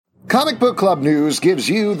Comic Book Club News gives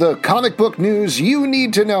you the comic book news you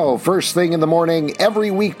need to know first thing in the morning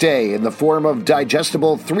every weekday in the form of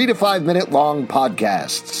digestible 3 to 5 minute long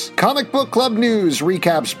podcasts. Comic Book Club News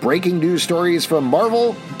recaps breaking news stories from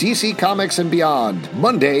Marvel, DC Comics, and beyond,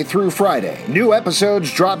 Monday through Friday. New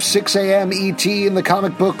episodes drop 6 a.m. ET in the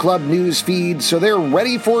Comic Book Club News feed, so they're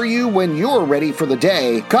ready for you when you're ready for the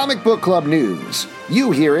day. Comic Book Club News.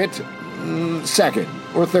 You hear it second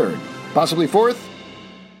or third, possibly fourth.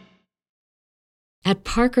 At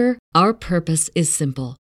Parker, our purpose is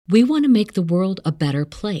simple. We want to make the world a better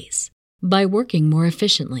place by working more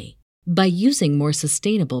efficiently, by using more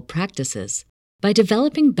sustainable practices, by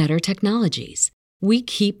developing better technologies. We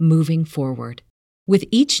keep moving forward. With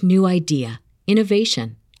each new idea,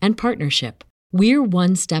 innovation, and partnership, we're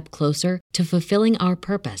one step closer to fulfilling our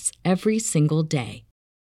purpose every single day.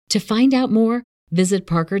 To find out more, visit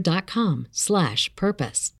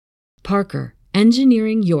parker.com/purpose. Parker,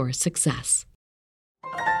 engineering your success.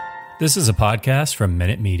 This is a podcast from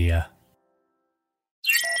Minute Media.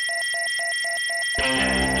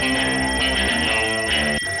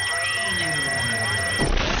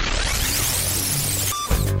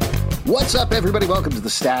 What's up, everybody? Welcome to The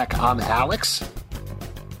Stack. I'm Alex.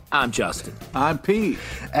 I'm Justin. I'm Pete.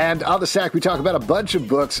 And on The Stack, we talk about a bunch of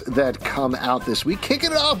books that come out this week.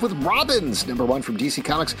 Kicking it off with Robins, #1 from DC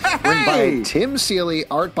Comics, written by Tim Seeley,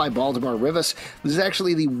 art by Baltimore Rivas. This is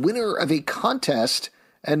actually the winner of a contest,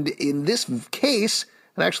 and in this case,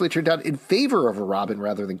 it actually turned out in favor of a Robin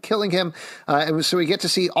rather than killing him. And so we get to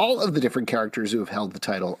see all of the different characters who have held the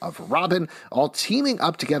title of Robin, all teaming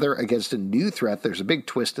up together against a new threat. There's a big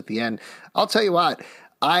twist at the end. I'll tell you what,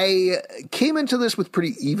 I came into this with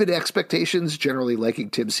pretty even expectations, generally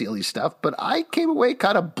liking Tim Seeley's stuff, but I came away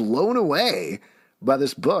kind of blown away by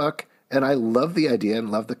this book, and I love the idea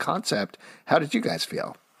and love the concept. How did you guys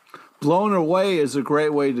feel? Blown away is a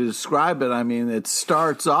great way to describe it. I mean, it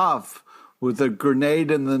starts off with a grenade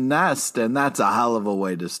in the nest, and that's a hell of a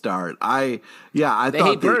way to start. I They thought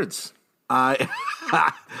hate birds. I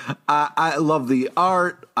love the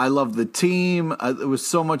art. I love the team. It was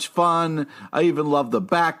so much fun. I even love the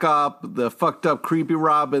backup, the fucked up creepy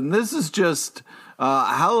Robin. This is just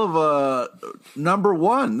a hell of a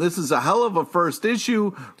 #1. This is a hell of a first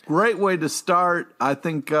issue. Great way to start. I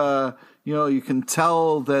think you can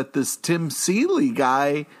tell that this Tim Seeley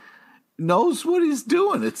guy knows what he's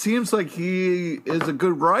doing. It seems like he is a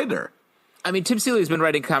good writer. I mean, Tim Seeley's been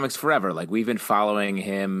writing comics forever. Like, we've been following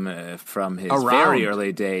him from his very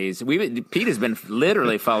early days. Pete has been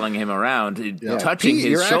literally following him around, touching Pete,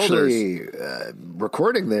 his you're shoulders. Actually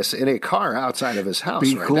recording this in a car outside of his house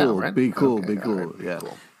now, right? Be cool. Okay, Be cool. right. Yeah.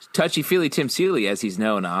 Cool. Touchy-feely Tim Seeley, as he's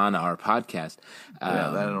known on our podcast.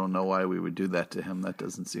 I don't know why we would do that to him. That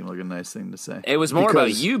doesn't seem like a nice thing to say. It was more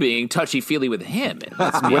about you being touchy-feely with him.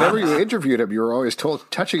 Whenever you interviewed him, you were always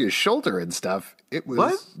touching his shoulder and stuff. It was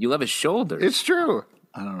What? You love his shoulders. It's true.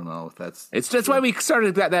 I don't know if that's... That's why we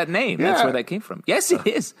started that name. That's Yeah. where that came from. Yes, it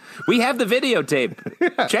is. We have the videotape.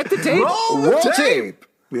 Check the tape. Roll tape.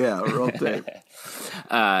 Yeah, roll tape.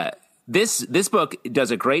 This book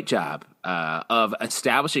does a great job of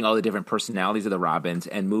establishing all the different personalities of the Robins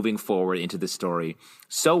and moving forward into the story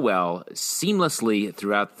so well, seamlessly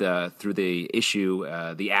through the issue.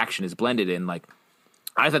 The action is blended in. Like,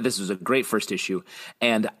 I thought this was a great first issue,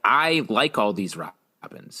 and I like all these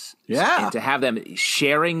Robins. Yeah, and to have them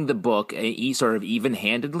sharing the book sort of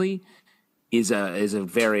even-handedly is a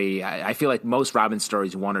very. I feel like most Robin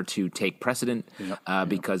stories, one or two take precedent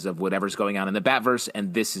because of whatever's going on in the Batverse,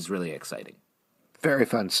 and this is really exciting. Very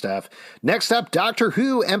fun stuff. Next up, Doctor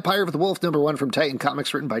Who, Empire of the Wolf, #1 from Titan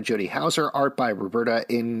Comics, written by Jody Hauser, art by Roberta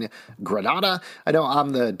Ingranata. I know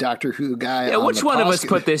I'm the Doctor Who guy. Yeah, which one of us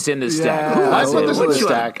put this in the stack? I put this in the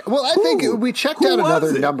stack. Well, I think we checked out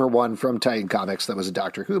another it? #1 from Titan Comics that was a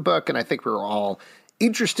Doctor Who book, and I think we were all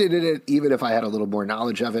interested in it, even if I had a little more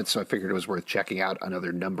knowledge of it, so I figured it was worth checking out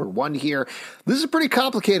another #1 here. This is a pretty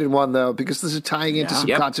complicated one, though, because this is tying into some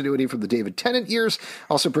continuity from the David Tennant years,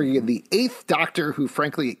 also bringing in the 8th Doctor, who,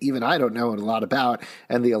 frankly, even I don't know a lot about,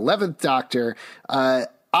 and the 11th Doctor. I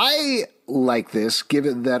like this,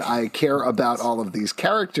 given that I care about all of these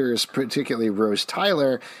characters, particularly Rose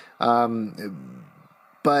Tyler.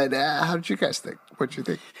 But how did you guys think? What did you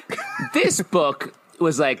think? This book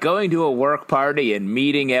was like going to a work party and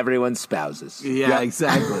meeting everyone's spouses. Yeah,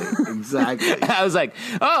 exactly. I was like,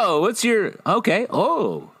 oh, what's your... Okay,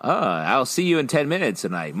 I'll see you in 10 minutes,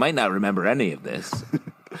 and I might not remember any of this.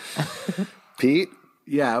 Pete?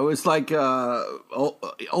 Yeah, it was like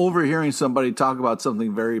overhearing somebody talk about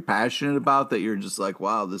something very passionate about that you're just like,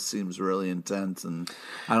 wow, this seems really intense, and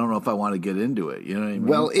I don't know if I want to get into it. You know what I mean?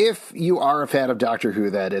 Well, if you are a fan of Doctor Who,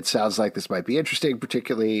 then it sounds like this might be interesting,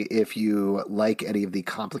 particularly if you like any of the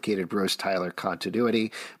complicated Rose Tyler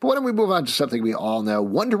continuity. But why don't we move on to something we all know?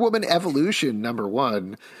 Wonder Woman Evolution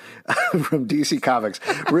 #1 from DC Comics,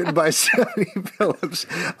 written by Stephanie Phillips,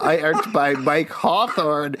 art by Mike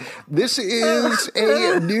Hawthorne. This is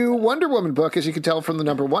a new Wonder Woman book, as you can tell from the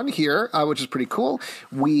 #1 here, which is pretty cool.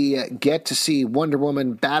 We get to see Wonder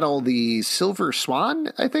Woman battle the Silver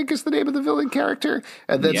Swan, I think is the name of the villain character,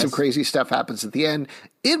 and then some crazy stuff happens at the end.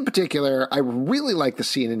 In particular, I really like the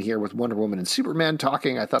scene in here with Wonder Woman and Superman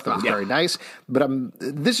talking. I thought that was very nice, but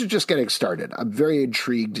this is just getting started. I'm very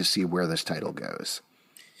intrigued to see where this title goes.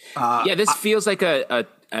 This feels like a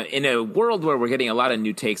in a world where we're getting a lot of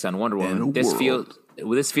new takes on Wonder Woman.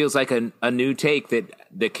 This feels like a new take that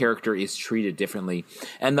the character is treated differently,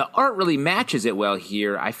 and the art really matches it well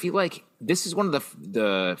here. I feel like this is one of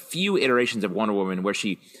the few iterations of Wonder Woman where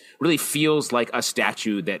she really feels like a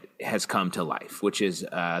statue that has come to life, which is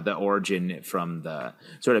the origin from the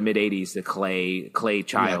sort of mid '80s, the clay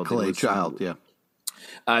child. Yeah, clay child. Yeah,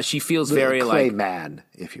 she feels The very clay like man,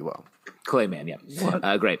 if you will. Clayman,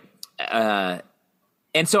 yeah. Great.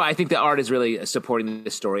 And so I think the art is really supporting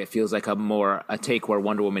this story. It feels like a take where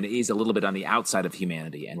Wonder Woman is a little bit on the outside of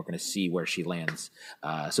humanity, and we're going to see where she lands.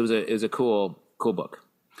 So it was a cool book.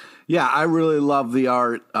 Yeah, I really love the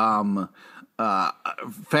art.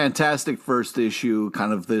 Fantastic first issue,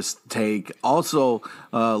 kind of this take. Also,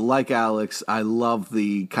 like Alex, I love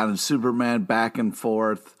the kind of Superman back and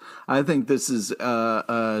forth. I think this is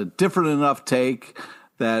a different enough take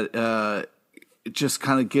that it just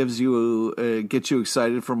kind of gets you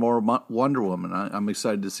excited for more Wonder Woman. I'm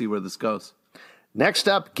excited to see where this goes. Next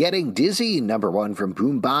up, Getting Dizzy, #1 from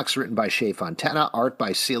Boombox, written by Shea Fontana, art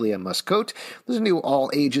by Celia Muscote. This is a new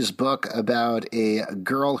all-ages book about a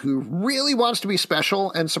girl who really wants to be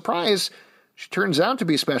special, and surprise, she turns out to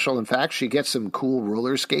be special. In fact, she gets some cool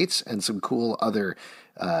roller skates and some cool other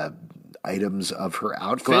items of her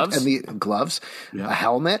outfit. And the gloves, a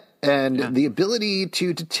helmet, and the ability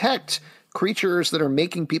to detect creatures that are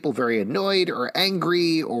making people very annoyed or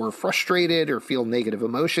angry or frustrated or feel negative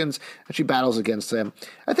emotions, and she battles against them.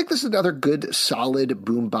 I think this is another good, solid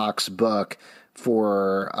Boombox book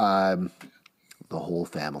for the whole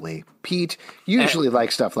family. Pete, you usually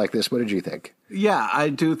like stuff like this. What did you think? Yeah, I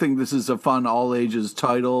do think this is a fun all-ages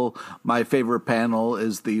title. My favorite panel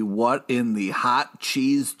is the What in the Hot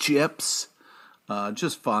Cheese Chips.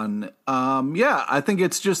 Just fun. I think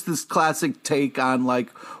it's just this classic take on like,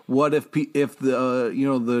 what if the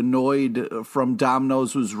the Noid from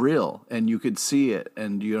Domino's was real and you could see it,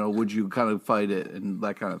 and would you kind of fight it and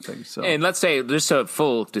that kind of thing. So, and let's say, just a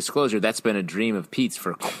full disclosure, that's been a dream of Pete's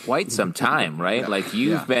for quite some time, right? Like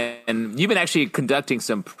you've been actually conducting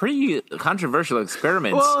some pretty controversial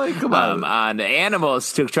experiments on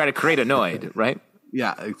animals to try to create a Noid, right?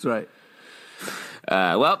 Yeah, that's right.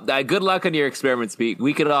 Good luck on your experiments, Pete.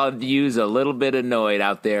 We could all use a little bit of Noid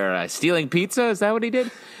out there. Stealing pizza, is that what he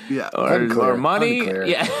did? Yeah. Or money? Unclear.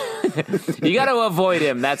 Yeah. You got to avoid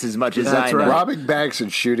him. That's as much as I know. Right. Robbing banks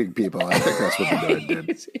and shooting people. I think that's what the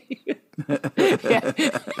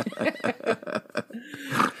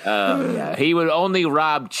did. He would only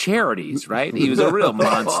rob charities, right? He was a real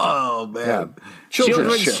monster. Oh, man. Yeah.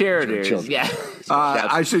 Children's charities. Yeah.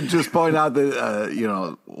 I should just point out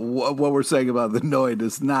that, what we're saying about the Noid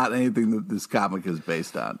is not anything that this comic is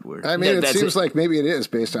based on. It seems like maybe it is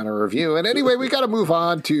based on a review. And anyway, we got to move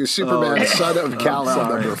on to Superman, Son of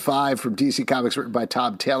Kal-El, #5 from DC Comics, written by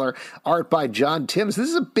Tom Taylor, art by John Timms. This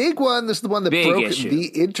is a big one. This is the one that broke the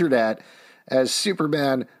internet as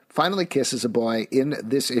Superman finally kisses a boy in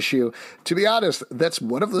this issue. To be honest, that's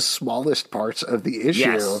one of the smallest parts of the issue.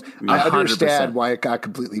 Yes, I understand why it got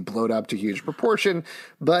completely blown up to huge proportion,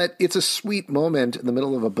 but it's a sweet moment in the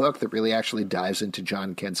middle of a book that really actually dives into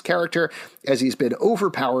John Kent's character as he's been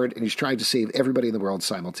overpowered and he's trying to save everybody in the world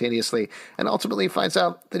simultaneously, and ultimately finds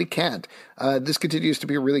out that he can't. This continues to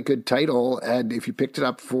be a really good title, and if you picked it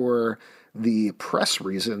up for the press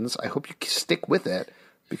reasons, I hope you stick with it,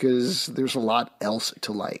 because there's a lot else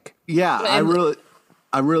to like. Yeah, I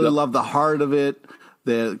really love the heart of it.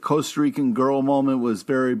 The Costa Rican girl moment was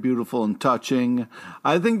very beautiful and touching.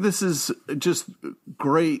 I think this is just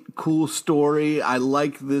great, cool story. I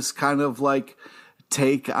like this kind of like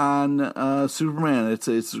take on Superman.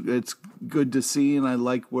 It's good to see, and I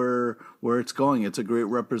like where it's going. It's a great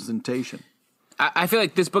representation. I feel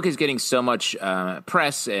like this book is getting so much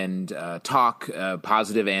press and talk,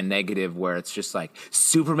 positive and negative, where it's just like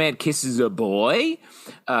Superman kisses a boy.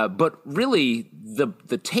 But really,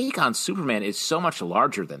 the take on Superman is so much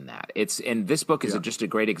larger than that. And this book is just a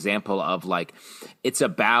great example of like, it's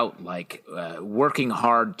about like working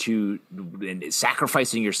hard and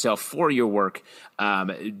sacrificing yourself for your work,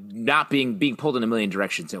 not being pulled in a million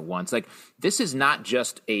directions at once. Like, this is not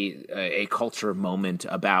just a culture moment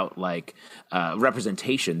about like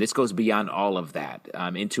representation. This goes beyond all of that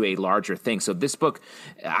into a larger thing. So this book,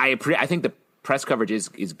 I think the press coverage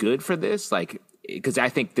is good for this, like, because I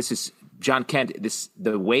think this is John Kent.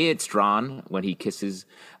 The way it's drawn when he kisses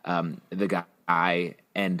the guy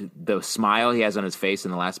and the smile he has on his face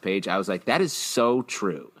in the last page, I was like, that is so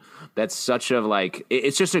true. That's such a like,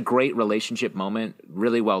 it's just a great relationship moment,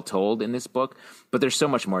 really well told in this book. But there's so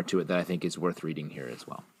much more to it that I think is worth reading here as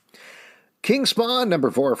well. King Spawn, number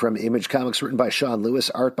 4 from Image Comics, written by Sean Lewis,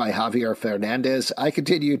 art by Javier Fernandez. I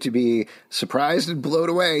continue to be surprised and blown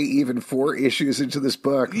away, even 4 issues into this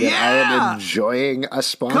book, that I am enjoying a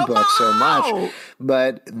Spawn book so much.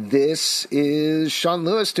 But this is Sean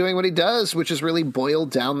Lewis doing what he does, which is really boil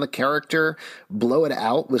down the character, blow it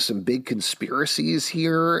out with some big conspiracies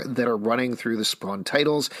here that are running through the Spawn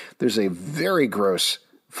titles. There's a very gross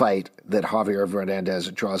fight that Javier Fernandez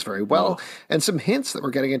draws very well, and some hints that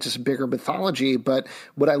we're getting into some bigger mythology. But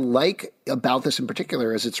what I like about this in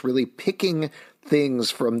particular is it's really picking things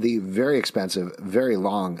from the very expensive, very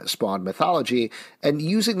long Spawn mythology and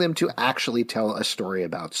using them to actually tell a story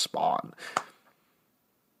about Spawn.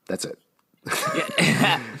 That's it.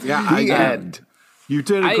 The end. You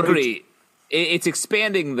did. I agree. It's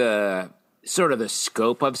expanding the sort of the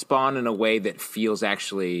scope of Spawn in a way that feels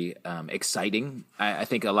actually exciting. I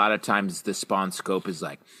think a lot of times the Spawn scope is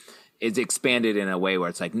like, it's expanded in a way where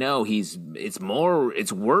it's like, no, it's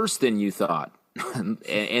worse than you thought.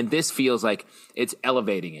 and this feels like it's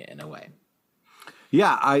elevating it in a way.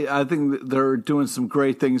 Yeah, I think they're doing some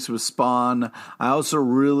great things with Spawn. I also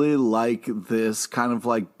really like this kind of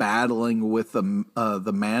like battling with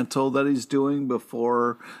the mantle that he's doing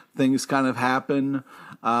before things kind of happen.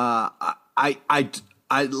 I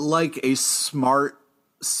like a smart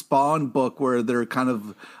Spawn book where they're kind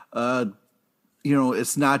of,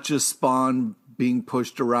 it's not just Spawn being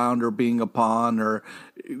pushed around or being a pawn or,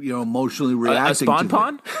 emotionally reacting. A Spawn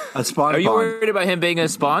pawn? A Spawn pawn. Are you worried about him being a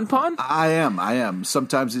Spawn pawn? I am.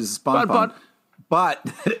 Sometimes he's a Spawn pawn. But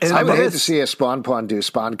I would hate to see a Spawn pawn do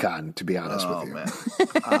SpawnCon, to be honest with you. Man.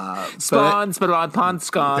 Spawn pawn,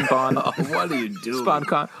 Spawn pawn. What are you doing?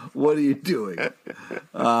 SpawnCon. What are you doing?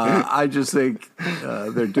 I just think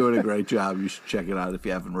they're doing a great job. You should check it out if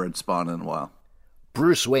you haven't read Spawn in a while.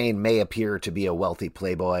 Bruce Wayne may appear to be a wealthy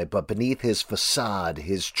playboy, but beneath his facade,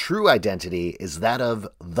 his true identity is that of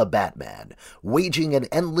the Batman, waging an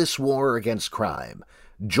endless war against crime.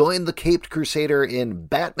 Join the Caped Crusader in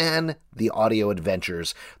Batman, The Audio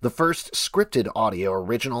Adventures, the first scripted audio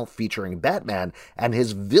original featuring Batman and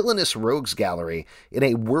his villainous rogues gallery in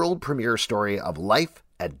a world premiere story of life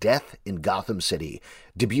and death in Gotham City,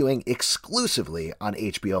 debuting exclusively on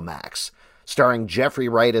HBO Max. Starring Jeffrey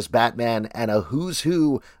Wright as Batman and a who's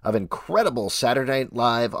who of incredible Saturday Night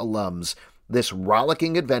Live alums, this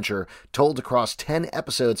rollicking adventure, told across 10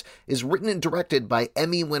 episodes, is written and directed by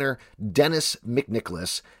Emmy winner Dennis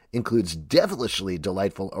McNicholas, includes devilishly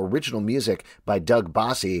delightful original music by Doug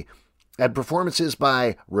Bossy, and performances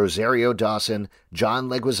by Rosario Dawson, John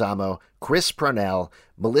Leguizamo, Chris Parnell,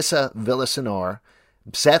 Melissa Villasenor,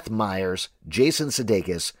 Seth Meyers, Jason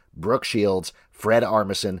Sudeikis, Brooke Shields, Fred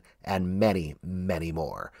Armisen, and many, many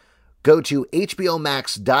more. Go to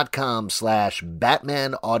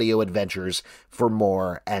hbomax.com/Batman Audio Adventures for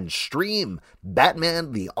more and stream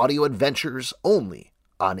Batman the Audio Adventures only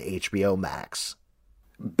on HBO Max.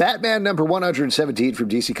 Batman number 117 from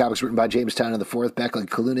DC Comics, written by James Tynion IV, Beckley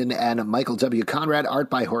Kalunin, and Michael W. Conrad,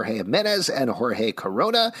 art by Jorge Jimenez and Jorge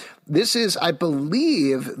Corona. This is, I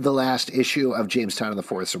believe, the last issue of James Tynion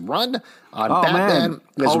IV's run on Batman,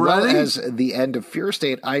 as well as the end of Fear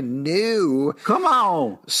State. I knew. Come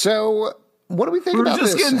on. So, what do we think about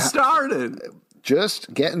this? We're just getting started.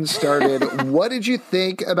 Just getting started. What did you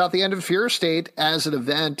think about the end of Fear State as an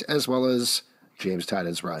event, as well as James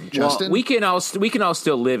Tynion's run? Justin? Well, we can all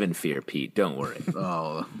still live in fear, Pete. Don't worry.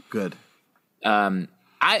 Oh, good. I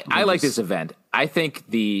like this event. I think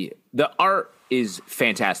the art is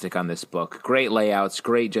fantastic on this book. Great layouts,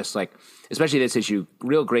 great, just like, especially this issue,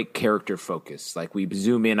 real great character focus. Like, we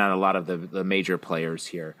zoom in on a lot of the major players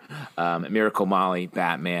here. Miracle Molly,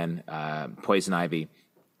 Batman, Poison Ivy,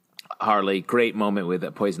 Harley. Great moment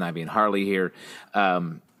with Poison Ivy and Harley here.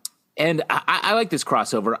 And And I like this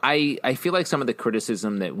crossover. I feel like some of the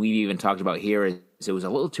criticism that we've even talked about here is it was a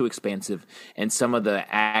little too expansive, and some of the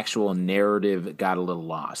actual narrative got a little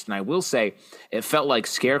lost. And I will say, it felt like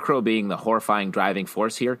Scarecrow being the horrifying driving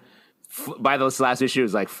force here. By this last issue,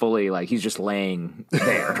 is like fully like he's just laying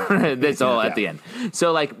there. That's all at the end.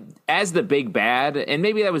 So like as the big bad, and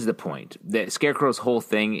maybe that was the point. That Scarecrow's whole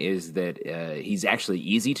thing is that he's actually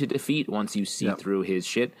easy to defeat once you see through his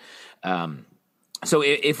shit. So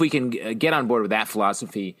if we can get on board with that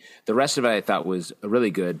philosophy, the rest of it I thought was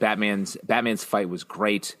really good. Batman's fight was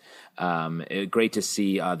great. Great to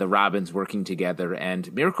see the Robins working together,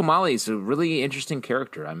 and Miracle Molly is a really interesting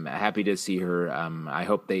character. I'm happy to see her. I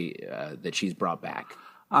hope that she's brought back.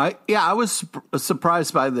 I was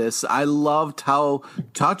surprised by this. I loved how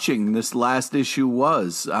touching this last issue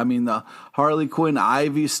was. I mean, the Harley Quinn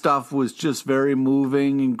Ivy stuff was just very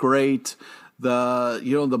moving and great.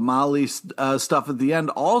 The Molly stuff at the end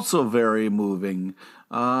also very moving.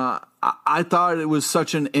 I thought it was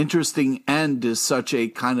such an interesting end to such a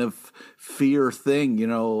kind of fear thing,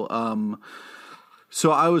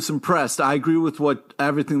 so I was impressed. I agree with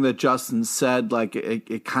everything that Justin said. Like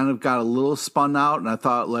it kind of got a little spun out, and I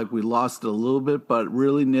thought like we lost it a little bit, but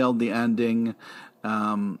really nailed the ending.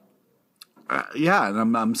 And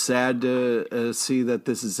I'm sad to see that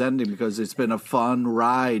this is ending because it's been a fun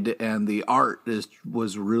ride, and the art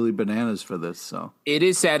was really bananas for this. So it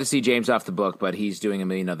is sad to see James off the book, but he's doing a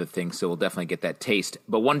million other things, so we'll definitely get that taste.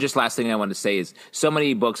 But one just last thing I want to say is so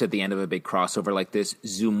many books at the end of a big crossover like this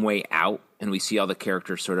zoom way out, and we see all the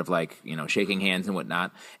characters sort of like, shaking hands and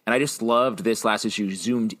whatnot. And I just loved this last issue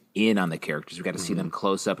zoomed in on the characters. We got to see them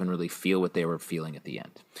close up and really feel what they were feeling at the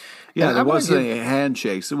end. Yeah, there wasn't any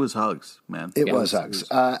handshakes. It was hugs, man. It was hugs.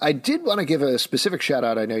 I did want to give a specific shout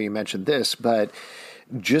out. I know you mentioned this, but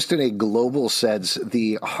just in a global sense,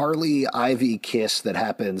 the Harley Ivy kiss that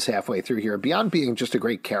happens halfway through here, beyond being just a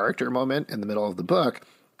great character moment in the middle of the book,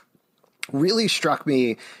 really struck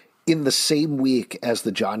me in the same week as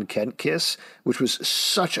the John Kent kiss, which was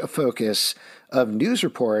such a focus of news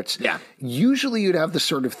reports. Yeah. Usually you'd have the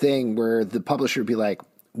sort of thing where the publisher would be like,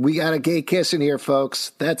 we got a gay kiss in here,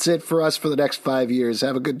 folks. That's it for us for the next 5 years.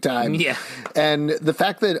 Have a good time. Yeah. And the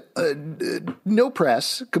fact that no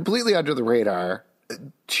press, completely under the radar,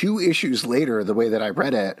 2 issues later, the way that I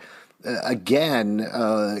read it,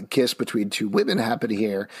 again, kiss between 2 women happened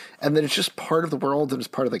here, and that it's just part of the world and it's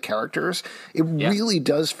part of the characters. It really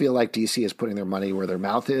does feel like DC is putting their money where their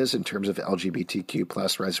mouth is in terms of LGBTQ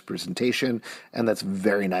plus representation, and that's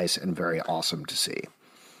very nice and very awesome to see.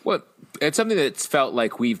 Well, it's something that's felt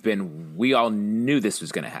like we all knew this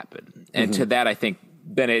was going to happen. And to that, I think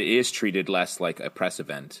then it is treated less like a press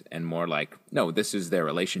event and more like, no, this is their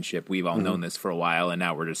relationship. We've all known this for a while, and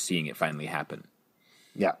now we're just seeing it finally happen.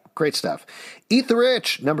 Yeah, great stuff. Eat the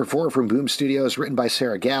Rich, number 4 from Boom Studios, written by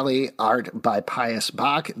Sarah Galley, art by Pius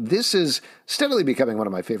Bach. This is steadily becoming one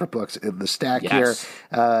of my favorite books in the stack here.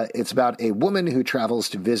 It's about a woman who travels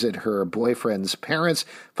to visit her boyfriend's parents,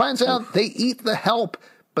 finds out they eat the help,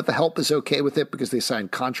 but the help is okay with it because they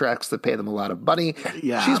signed contracts that pay them a lot of money.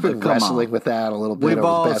 Yeah, she's been wrestling with that a little bit. We've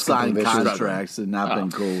all signed contracts and not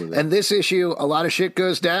been cool with it. And this issue, a lot of shit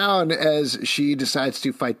goes down as she decides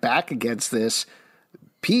to fight back against this.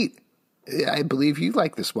 Pete, I believe you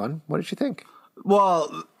like this one. What did you think?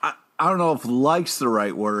 Well, I don't know if "like's" the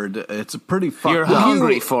right word. It's a pretty fucked You're up.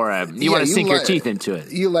 hungry for it. You want to sink your teeth into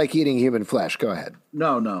it. You like eating human flesh. Go ahead.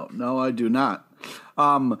 No, I do not.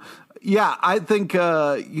 I think,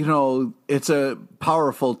 it's a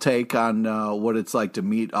powerful take on what it's like to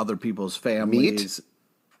meet other people's families.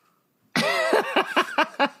 Meat?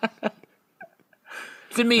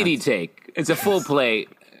 It's a meaty take. It's a full plate.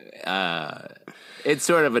 It's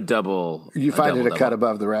sort of a double. You find it a cut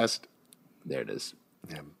above the rest? There it is.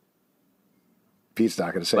 Yeah. Pete's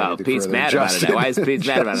not going to say well, anything Pete's further. mad about it now. Why is Pete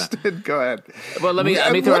mad about it? Go ahead. Well, let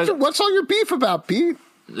me throw what's all your beef about, Pete?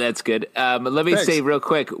 That's good. Let me say real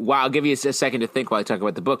quick, I'll give you a second to think while I talk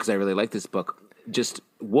about the book because I really like this book. Just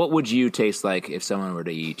what would you taste like if someone were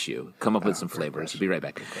to eat you? Come up with some flavors. We'll be right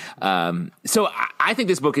back. So I think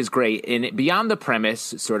this book is great. And beyond the premise,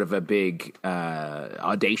 sort of a big,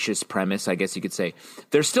 audacious premise, I guess you could say,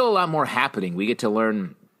 there's still a lot more happening. We get to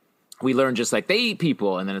learn. We learn just like they eat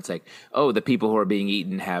people, and then it's like, oh, the people who are being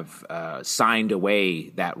eaten have signed away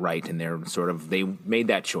that right, and they made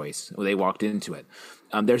that choice. They walked into it.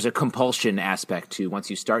 There's a compulsion aspect to once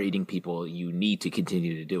you start eating people, you need to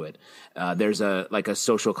continue to do it. There's a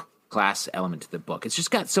social class element to the book. It's just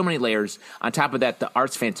got so many layers. On top of that, the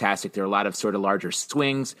art's fantastic. There are a lot of sort of larger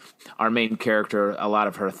swings. Our main character, a lot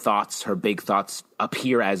of her thoughts, her big thoughts,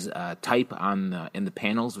 appear as type in the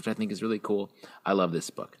panels, which I think is really cool. I love this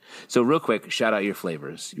book. So real quick, shout out your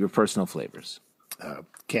flavors, your personal flavors.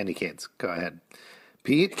 Candy canes. Go ahead,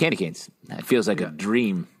 Pete. Candy canes. That feels like a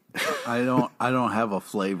dream. I don't have a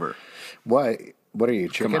flavor. What are you,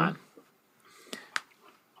 chicken? Come on.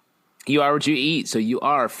 You are what you eat, so you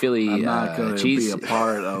are Philly I'm not going to be a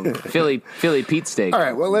part of Philly Pete steak. All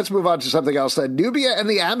right, well, let's move on to something else then. Nubia and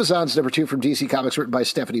the Amazons, number 2 from DC Comics, written by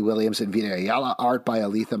Stephanie Williams and Vina Ayala, art by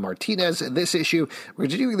Aletha Martinez. In this issue, we're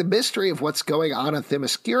continuing the mystery of what's going on at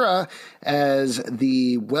Themyscira as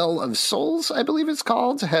the Well of Souls, I believe it's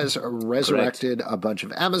called, has resurrected a bunch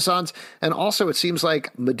of Amazons. And also, it seems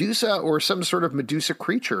like Medusa or some sort of Medusa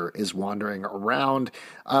creature is wandering around.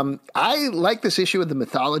 I like this issue of the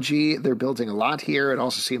mythology. They're building a lot here. It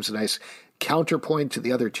also seems a nice counterpoint to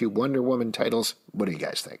the other 2 Wonder Woman titles. What do you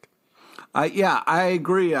guys think? Yeah, I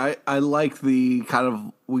agree. I like the kind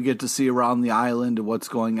of, we get to see around the island and what's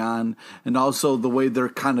going on, and also the way they're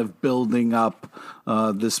kind of building up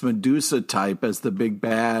this Medusa type as the big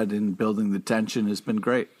bad and building the tension has been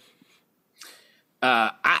great.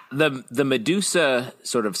 The Medusa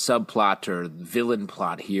sort of subplot or villain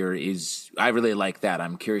plot here I really like that.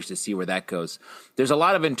 I'm curious to see where that goes. There's a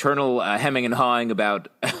lot of internal hemming and hawing about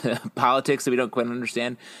politics that we don't quite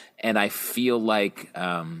understand, and I feel like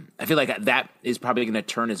that is probably going to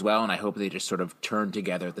turn as well. And I hope they just sort of turn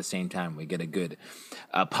together at the same time. We get a good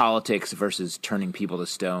politics versus turning people to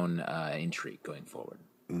stone intrigue going forward.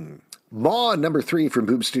 Maw, number 3 from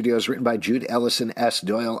Boom Studios, written by Jude Ellison S.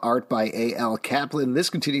 Doyle, art by A.L. Kaplan. This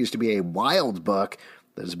continues to be a wild book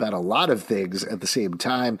that is about a lot of things at the same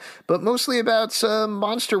time, but mostly about some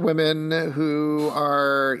monster women who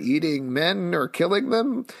are eating men or killing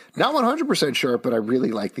them. Not 100% sure, but I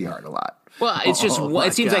really like the art a lot. Well, it's just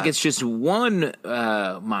it seems like it's just one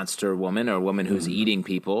monster woman or woman who's eating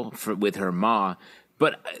people with her maw.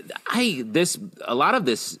 But a lot of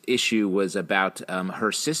this issue was about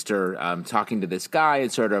her sister talking to this guy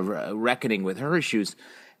and sort of reckoning with her issues.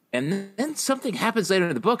 And then something happens later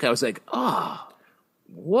in the book. I was like, oh,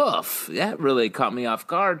 woof. That really caught me off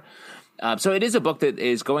guard. So it is a book that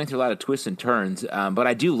is going through a lot of twists and turns, but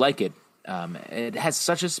I do like it. It has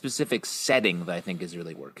such a specific setting that I think is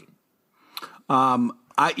really working.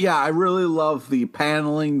 I really love the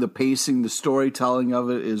paneling, the pacing, the storytelling of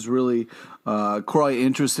it is really quite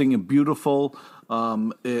interesting and beautiful.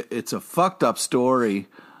 It's a fucked up story,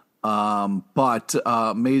 but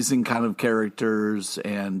amazing kind of characters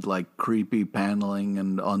and like creepy paneling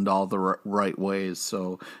and all the right ways.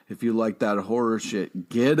 So if you like that horror shit,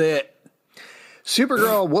 get it.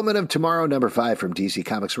 Supergirl, Woman of Tomorrow, number 5 from DC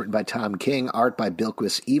Comics, written by Tom King, art by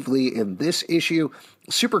Bilquis Evely. In this issue,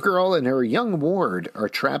 Supergirl and her young ward are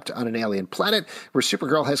trapped on an alien planet where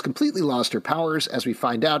Supergirl has completely lost her powers. As we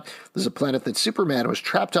find out, there's a planet that Superman was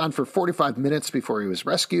trapped on for 45 minutes before he was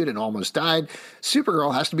rescued and almost died.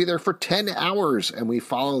 Supergirl has to be there for 10 hours, and we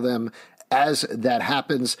follow them as that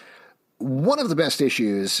happens. One of the best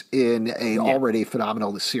issues in a already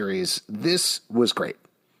phenomenal series. This was great.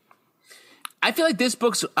 I feel like this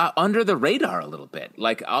book's under the radar a little bit.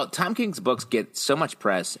 Like Tom King's books get so much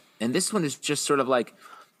press, and this one is just sort of like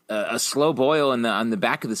a slow boil on the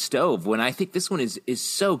back of the stove. When I think this one is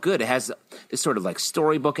so good, it has this sort of like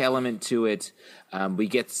storybook element to it. We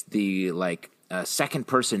get the like second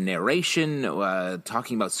person narration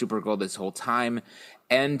talking about Supergirl this whole time,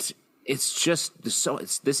 and it's just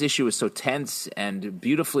this issue is so tense and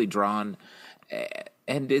beautifully drawn.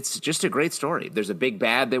 And it's just a great story. There's a big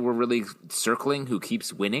bad that we're really circling who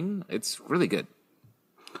keeps winning. It's really good.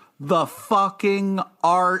 The fucking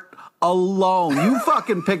art alone. You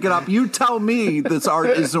fucking pick it up. You tell me this art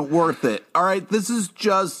isn't worth it. All right? This is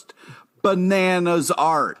just bananas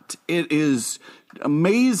art. It is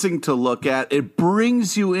amazing to look at. It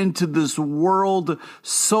brings you into this world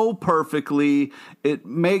so perfectly. It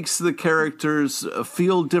makes the characters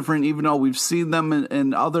feel different, even though we've seen them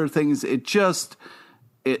in other things. It just...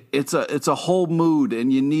 It's a whole mood,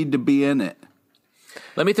 and you need to be in it.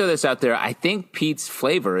 Let me throw this out there. I think Pete's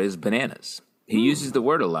flavor is bananas. He uses the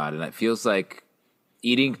word a lot, and it feels like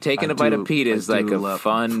taking a bite of Pete is like a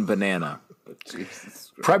fun banana.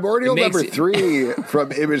 Primordial number 3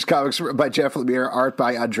 from Image Comics by Jeff Lemire, art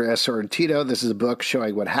by Andrea Sorrentino. This is a book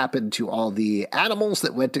showing what happened to all the animals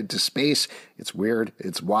that went into space. It's weird.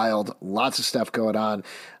 It's wild. Lots of stuff going on.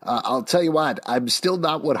 I'll tell you what, I'm still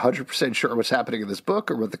not 100% sure what's happening in this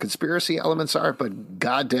book or what the conspiracy elements are, but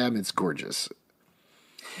goddamn, it's gorgeous.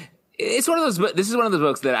 It's one of those. This is one of those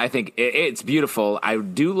books that I think it's beautiful. I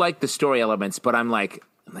do like the story elements, but I'm like,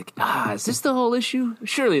 is this the whole issue?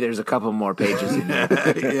 Surely there's a couple more pages in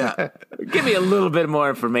there. Yeah. Give me a little bit more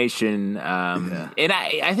information. And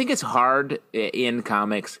I think it's hard in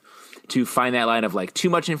comics to find that line of like too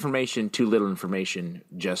much information, too little information,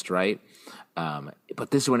 just right. But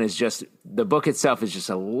this one is just, the book itself is just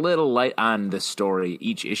a little light on the story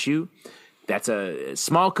each issue. That's a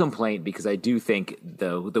small complaint because I do think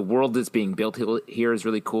the world that's being built here is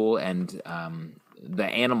really cool, and the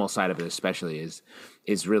animal side of it especially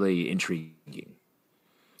is really intriguing.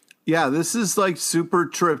 Yeah, this is like super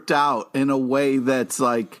tripped out in a way that's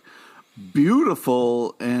like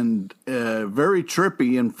beautiful and very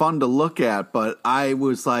trippy and fun to look at. But I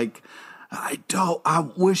was like, I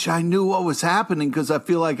wish I knew what was happening because I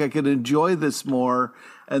feel like I could enjoy this more.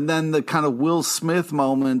 And then the kind of Will Smith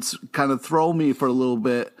moments kind of throw me for a little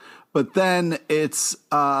bit. But then it's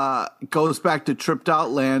goes back to tripped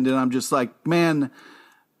out land, and I'm just like, man,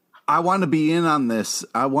 I want to be in on this.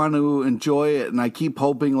 I want to enjoy it, and I keep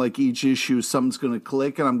hoping like each issue something's going to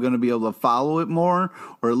click, and I'm going to be able to follow it more,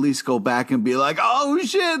 or at least go back and be like, oh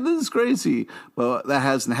shit, this is crazy. But that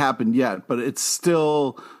hasn't happened yet. But it's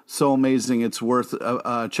still so amazing. It's worth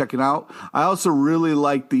checking out. I also really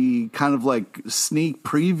like the kind of like sneak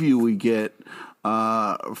preview we get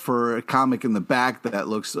for a comic in the back that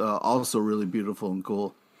looks also really beautiful and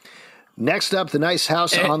cool. Next up, The Nice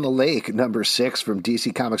House on the Lake, number 6 from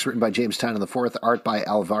DC Comics, written by James Tynion IV, art by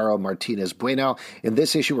Alvaro Martinez Bueno. In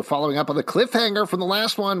this issue, we're following up on the cliffhanger from the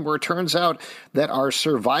last one, where it turns out that our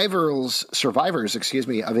survivors,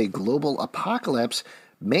 of a global apocalypse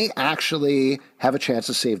may actually have a chance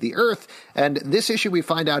to save the Earth. And this issue, we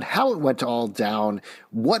find out how it went all down,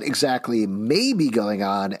 what exactly may be going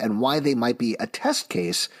on, and why they might be a test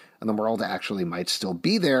case, and the world actually might still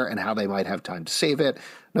be there, and how they might have time to save it.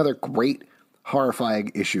 Another great, horrifying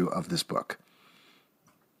issue of this book.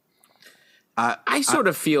 I sort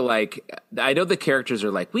of feel like, I know the characters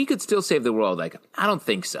are like, we could still save the world. Like, I don't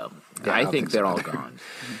think so. Yeah, I think they're all gone.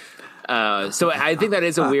 So I think that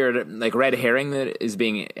is a weird, like, red herring that is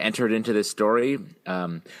being entered into this story.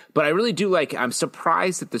 But I really do like, I'm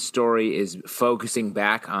surprised that the story is focusing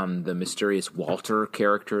back on the mysterious Walter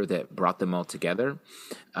character that brought them all together.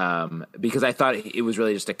 Because I thought it was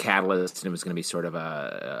really just a catalyst, and it was going to be sort of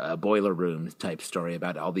a boiler room type story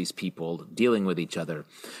about all these people dealing with each other.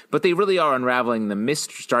 But they really are unraveling the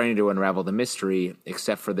mystery, starting to unravel the mystery,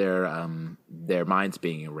 except for their minds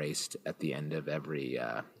being erased at the end of every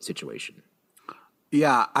situation.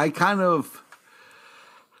 Yeah, I kind of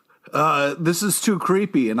this is too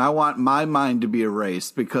creepy, and I want my mind to be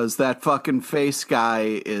erased because that fucking face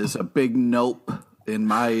guy is a big nope in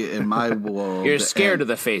my world. You're scared of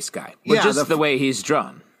the face guy. Well, yeah, just the way he's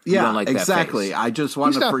drawn. You don't like exactly. That face. I just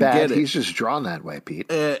want to forget it. He's just drawn that way, Pete.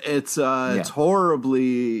 It's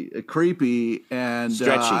horribly creepy, and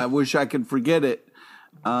I wish I could forget it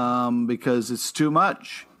because it's too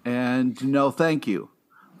much. And no, thank you.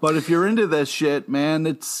 But if you're into this shit, man,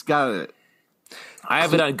 it's got it. I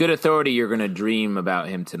have it on good authority. You're going to dream about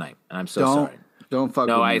him tonight, and I'm sorry. Don't fuck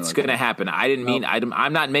with me. No, it's going to happen. I didn't mean.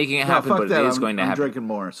 I'm not making it happen, but it is going to happen. I'm drinking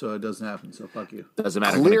more, so it doesn't happen. So fuck you. Doesn't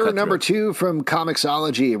matter. Clear number 2 from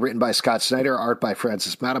Comixology, written by Scott Snyder, art by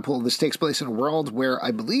Francis Manapul. This takes place in a world where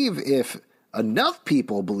I believe if enough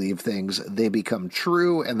people believe things, they become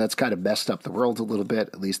true, and that's kind of messed up the world a little bit.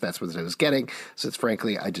 At least that's what I was getting, since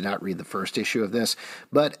frankly I did not read the first issue of this.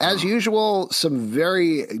 But as usual, some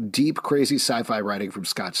very deep, crazy sci-fi writing from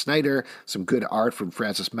Scott Snyder, some good art from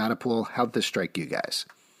Francis Manapul. How'd this strike you guys?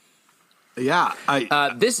 Yeah,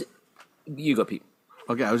 you go, Pete.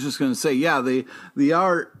 Okay, I was just going to say, yeah, the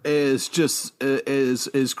art is just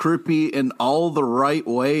is creepy in all the right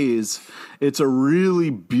ways. It's a really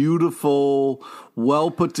beautiful, well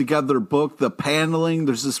put together book. The paneling,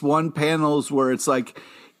 there's this one panels where it's like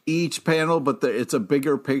each panel, but it's a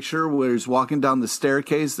bigger picture where he's walking down the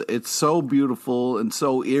staircase. It's so beautiful and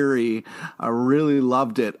so eerie. I really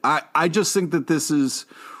loved it. I just think that this is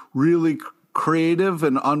really creative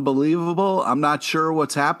and unbelievable. I'm not sure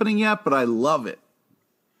what's happening yet, but I love it.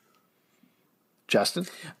 Justin?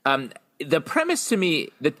 The premise to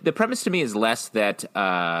me is less that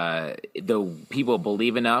the people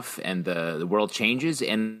believe enough and the world changes,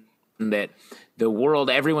 and that the world,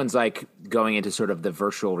 everyone's like going into sort of the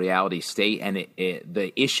virtual reality state, and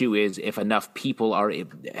the issue is if enough people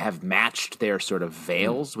have matched their sort of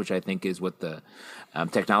veils, which I think is what the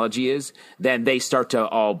technology is, then they start to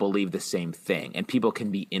all believe the same thing, and people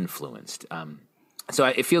can be influenced. So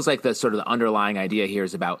it feels like the sort of the underlying idea here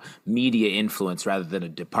is about media influence rather than a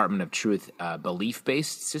Department of Truth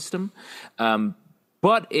belief-based system.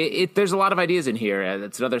 But there's a lot of ideas in here.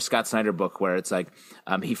 It's another Scott Snyder book where it's like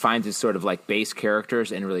he finds his sort of like base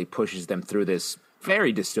characters and really pushes them through this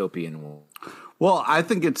very dystopian world. Well, I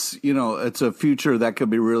think it's a future that could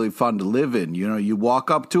be really fun to live in. You walk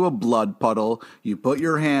up to a blood puddle, you put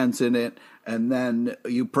your hands in it, and then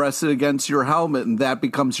you press it against your helmet, and that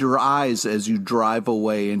becomes your eyes as you drive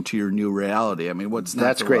away into your new reality. I mean,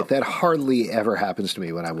 That's great. That hardly ever happens to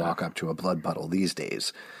me when I walk up to a blood puddle these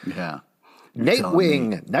days. Yeah.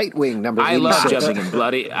 Nightwing number 86.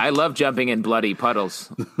 I love jumping in bloody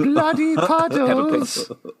puddles. Bloody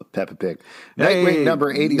puddles. Peppa Pig. Nightwing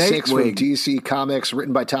number 86 from DC Comics,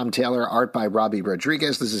 written by Tom Taylor, art by Robbie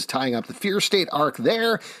Rodriguez. This is tying up the Fear State arc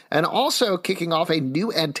there, and also kicking off a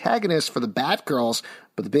new antagonist for the Batgirls.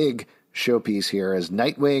 But the big showpiece here is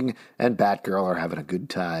Nightwing and Batgirl are having a good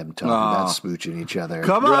time talking about smooching each other.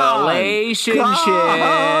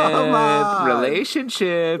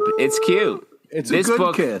 Relationship. It's cute. It's a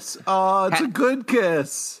good kiss. Oh, it's a good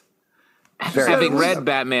kiss. Having read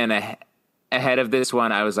Batman ahead of this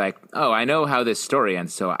one, I was like, oh, I know how this story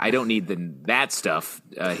ends, so I don't need that stuff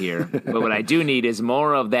here. But what I do need is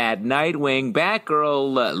more of that Nightwing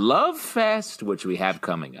Batgirl love fest, which we have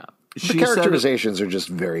coming up. The characterizations are just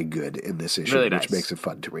very good in this issue, really nice. Which makes it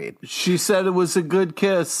fun to read. She said it was a good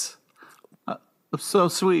kiss. So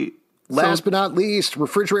sweet. Last but not least,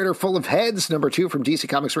 Refrigerator Full of Heads, number 2 from DC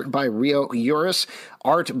Comics, written by Rio Uris,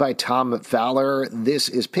 art by Tom Fowler. This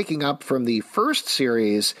is picking up from the first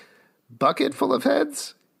series, Bucket Full of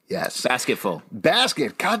Heads? Yes. Basket.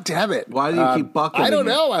 God damn it. Why do you keep bucketing? I don't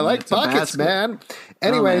know. I like buckets, man.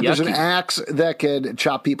 Anyway, there's an axe that can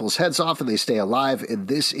chop people's heads off and they stay alive. In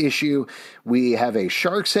this issue, we have a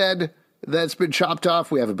shark's head that's been chopped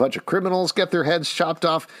off. We have a bunch of criminals get their heads chopped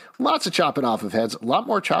off. Lots of chopping off of heads. A lot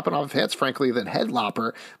more chopping off of heads, frankly, than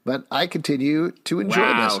Headlopper. But I continue to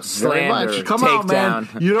enjoy this very much. Come on, man.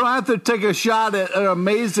 You don't have to take a shot at an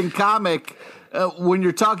amazing comic when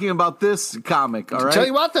you're talking about this comic, all right? Tell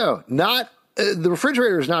you what, though, the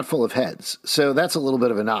refrigerator is not full of heads, so that's a little bit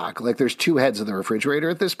of a knock. Like, there's 2 heads in the refrigerator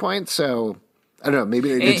at this point, so I don't know. Maybe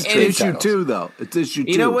it's issue 2, though. It's issue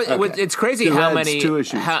 2. You know what? Okay. It's crazy how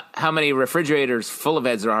many refrigerators full of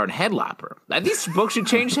heads there are in Headlopper. These books should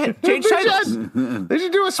change titles. They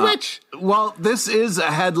should do a switch. Well, this is a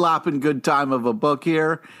head-lopping good time of a book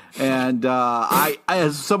here, and I,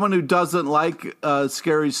 as someone who doesn't like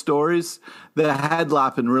scary stories, the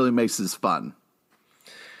head-lopping really makes this fun.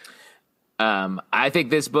 I think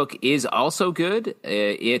this book is also good.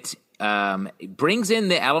 It brings in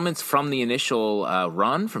the elements from the initial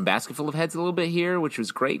run from Basket Full of Heads a little bit here, which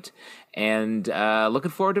was great. And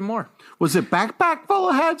looking forward to more. Was it Backpack Full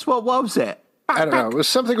of Heads? What was it? I don't know. It was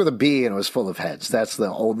something with a B and it was full of heads. That's the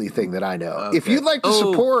only thing that I know. Okay. If you'd like to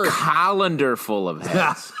support... Colander Full of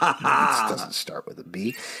Heads. It doesn't start with a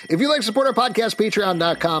B. If you'd like to support our podcast,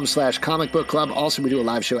 patreon.com/Comic Book Club. Also, we do a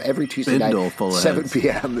live show every Tuesday night, 7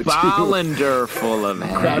 p.m. Colander Full of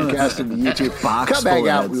Heads. Crowdcast and YouTube. Come hang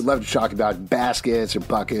out. We'd love to talk about baskets or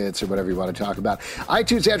buckets or whatever you want to talk about.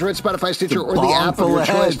 iTunes, Android, Spotify, Stitcher, or the app of your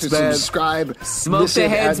choice to subscribe. Smoke the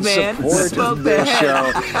heads, man. Support this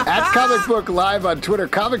show at Comic Book Live on Twitter,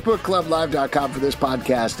 comicbookclublive.com for this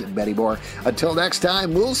podcast and many more. Until next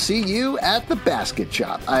time, we'll see you at the basket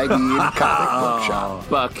shop. I mean, comic book shop.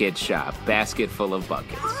 Bucket shop. Basket full of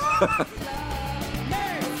buckets.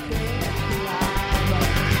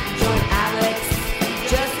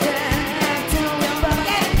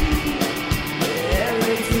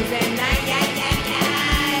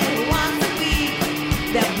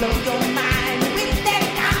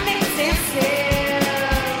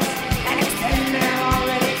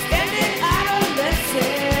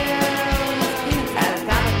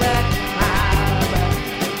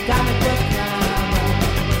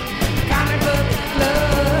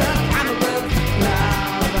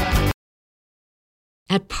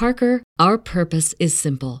 At Parker, our purpose is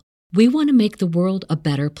simple. We want to make the world a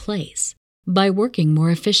better place by working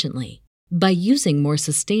more efficiently, by using more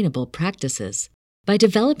sustainable practices, by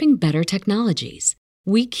developing better technologies.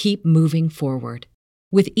 We keep moving forward.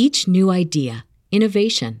 With each new idea,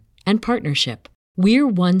 innovation, and partnership, we're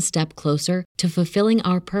one step closer to fulfilling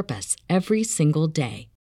our purpose every single day.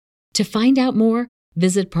 To find out more,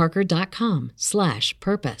 visit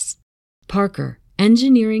parker.com/purpose. Parker,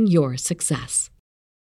 engineering your success.